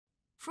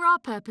For our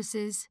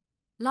purposes,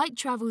 light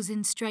travels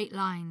in straight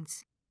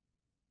lines.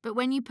 But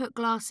when you put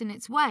glass in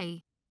its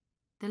way,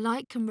 the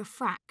light can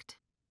refract.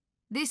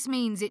 This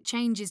means it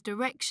changes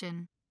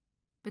direction,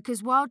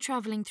 because while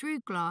travelling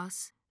through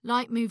glass,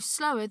 light moves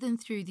slower than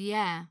through the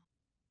air.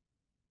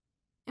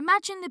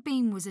 Imagine the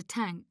beam was a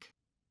tank.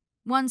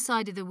 One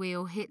side of the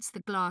wheel hits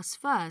the glass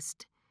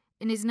first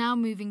and is now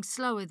moving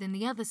slower than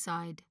the other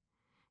side.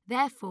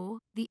 Therefore,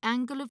 the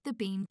angle of the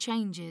beam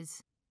changes.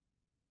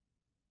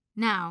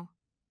 Now,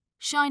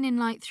 shining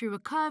light through a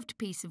curved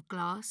piece of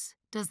glass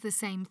does the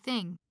same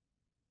thing.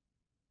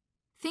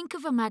 Think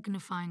of a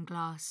magnifying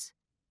glass.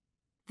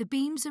 The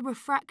beams are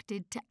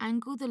refracted to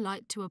angle the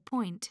light to a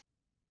point.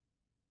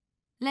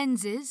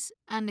 Lenses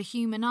and the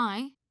human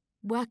eye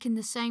work in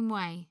the same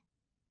way.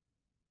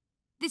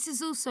 This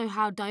is also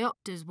how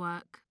diopters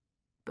work,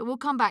 but we'll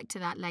come back to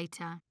that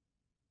later.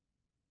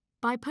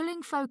 By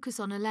pulling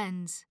focus on a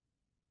lens,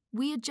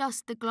 we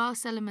adjust the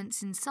glass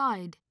elements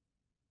inside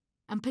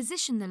and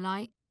position the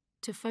light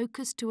to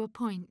focus to a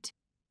point.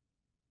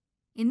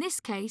 In this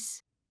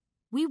case,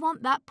 we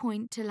want that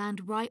point to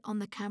land right on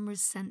the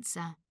camera's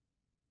sensor.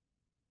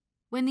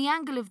 When the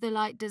angle of the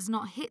light does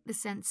not hit the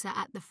sensor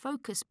at the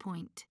focus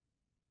point,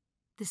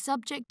 the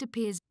subject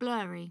appears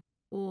blurry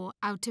or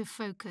out of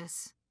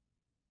focus.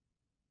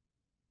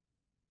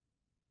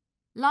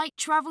 Light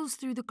travels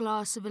through the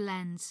glass of a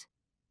lens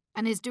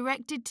and is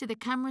directed to the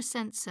camera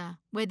sensor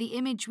where the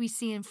image we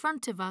see in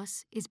front of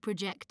us is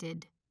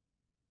projected.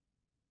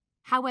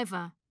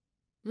 However,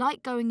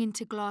 light going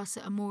into glass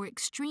at a more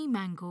extreme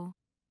angle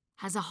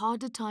has a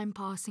harder time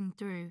passing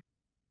through.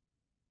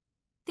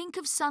 Think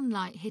of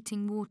sunlight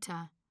hitting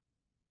water.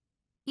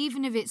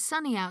 Even if it's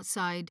sunny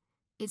outside,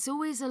 it's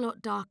always a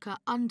lot darker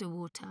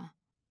underwater.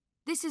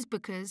 This is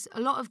because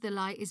a lot of the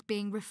light is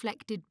being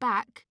reflected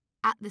back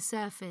at the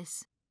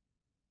surface.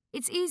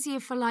 It's easier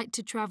for light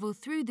to travel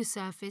through the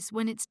surface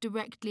when it's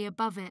directly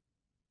above it.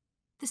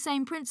 The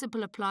same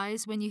principle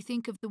applies when you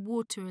think of the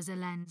water as a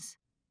lens.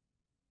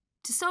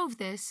 To solve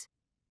this,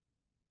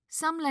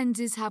 some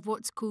lenses have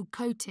what's called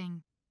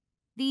coating.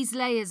 These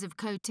layers of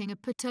coating are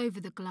put over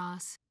the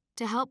glass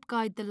to help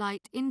guide the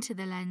light into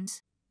the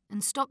lens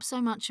and stop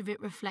so much of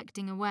it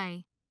reflecting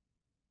away.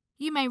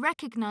 You may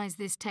recognise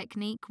this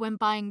technique when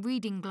buying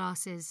reading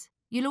glasses.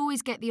 You'll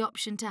always get the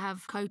option to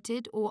have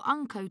coated or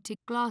uncoated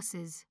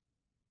glasses.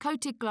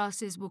 Coated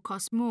glasses will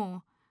cost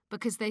more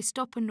because they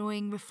stop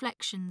annoying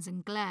reflections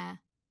and glare.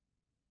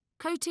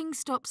 Coating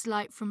stops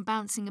light from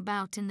bouncing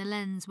about in the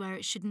lens where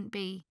it shouldn't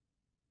be.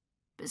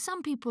 But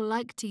some people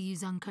like to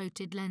use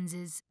uncoated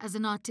lenses as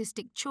an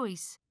artistic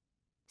choice,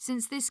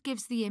 since this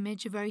gives the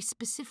image a very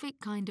specific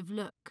kind of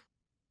look.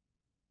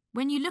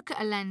 When you look at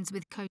a lens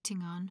with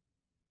coating on,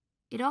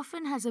 it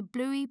often has a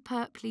bluey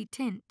purpley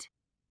tint.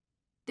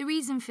 The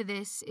reason for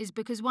this is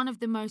because one of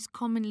the most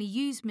commonly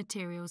used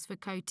materials for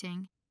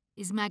coating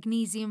is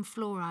magnesium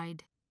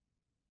fluoride,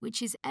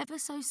 which is ever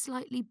so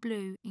slightly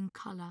blue in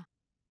colour.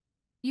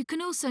 You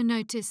can also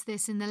notice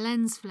this in the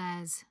lens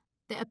flares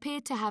that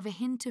appear to have a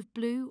hint of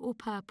blue or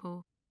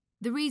purple.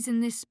 The reason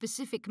this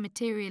specific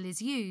material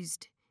is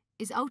used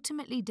is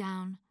ultimately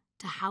down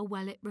to how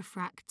well it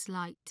refracts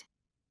light.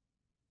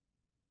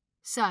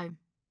 So,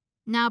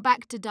 now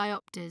back to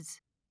diopters.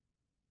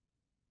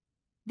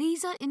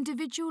 These are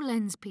individual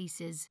lens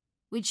pieces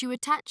which you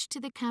attach to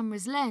the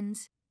camera's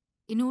lens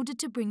in order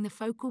to bring the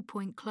focal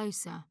point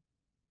closer.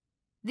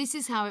 This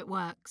is how it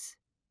works.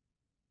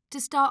 To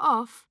start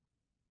off,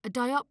 a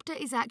diopter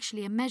is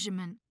actually a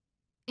measurement,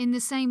 in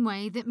the same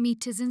way that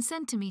meters and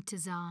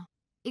centimetres are,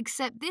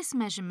 except this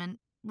measurement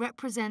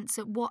represents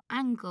at what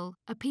angle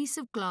a piece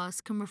of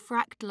glass can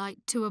refract light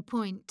to a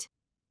point.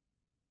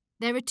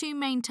 There are two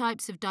main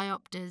types of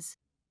diopters,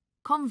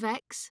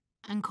 convex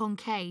and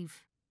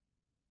concave.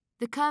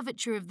 The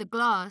curvature of the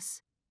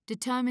glass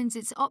determines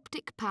its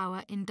optic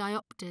power in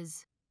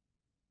diopters.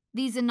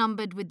 These are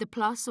numbered with the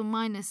plus or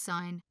minus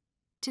sign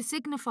to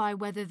signify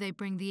whether they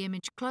bring the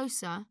image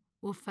closer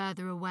or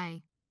further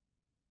away.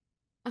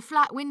 A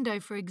flat window,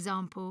 for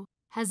example,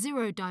 has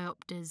 0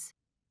 diopters,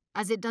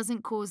 as it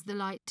doesn't cause the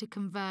light to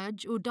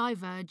converge or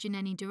diverge in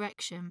any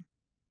direction.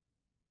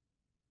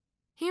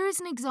 Here is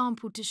an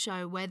example to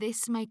show where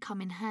this may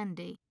come in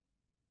handy.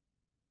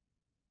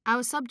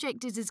 Our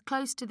subject is as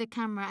close to the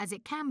camera as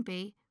it can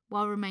be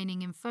while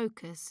remaining in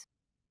focus.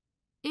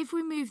 If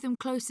we move them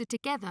closer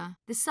together,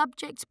 the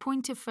subject's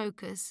point of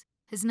focus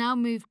has now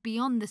moved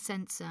beyond the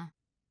sensor,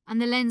 and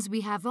the lens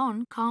we have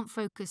on can't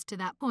focus to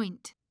that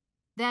point.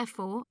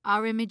 Therefore,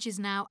 our image is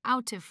now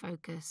out of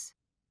focus.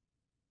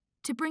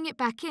 To bring it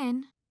back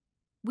in,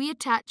 we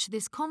attach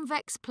this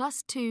convex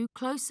 +2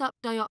 close-up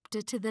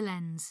diopter to the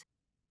lens.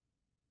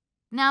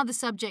 Now the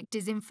subject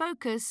is in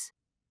focus,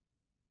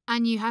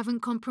 and you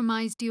haven't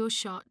compromised your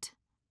shot.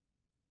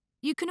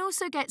 You can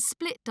also get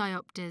split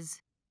diopters,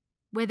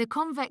 where the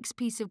convex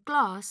piece of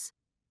glass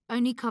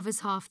only covers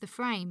half the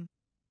frame.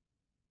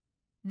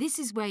 This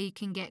is where you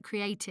can get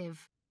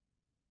creative.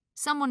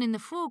 Someone in the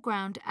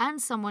foreground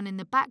and someone in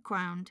the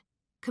background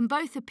can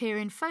both appear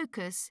in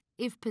focus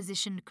if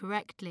positioned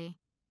correctly.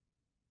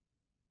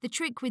 The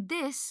trick with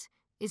this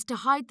is to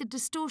hide the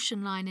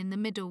distortion line in the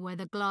middle where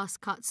the glass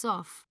cuts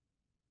off.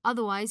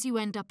 Otherwise, you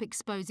end up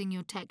exposing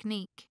your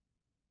technique.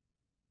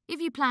 If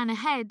you plan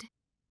ahead,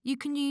 you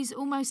can use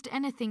almost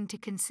anything to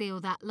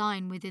conceal that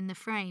line within the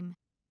frame,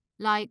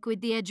 like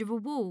with the edge of a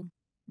wall,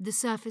 the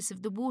surface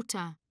of the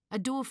water, a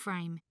door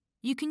frame.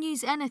 You can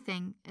use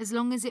anything as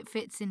long as it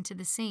fits into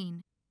the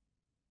scene.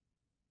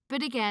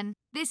 But again,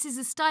 this is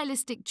a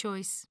stylistic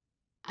choice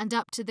and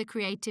up to the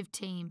creative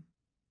team.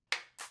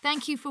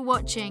 Thank you for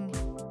watching.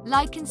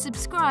 Like and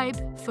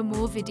subscribe for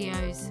more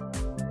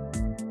videos.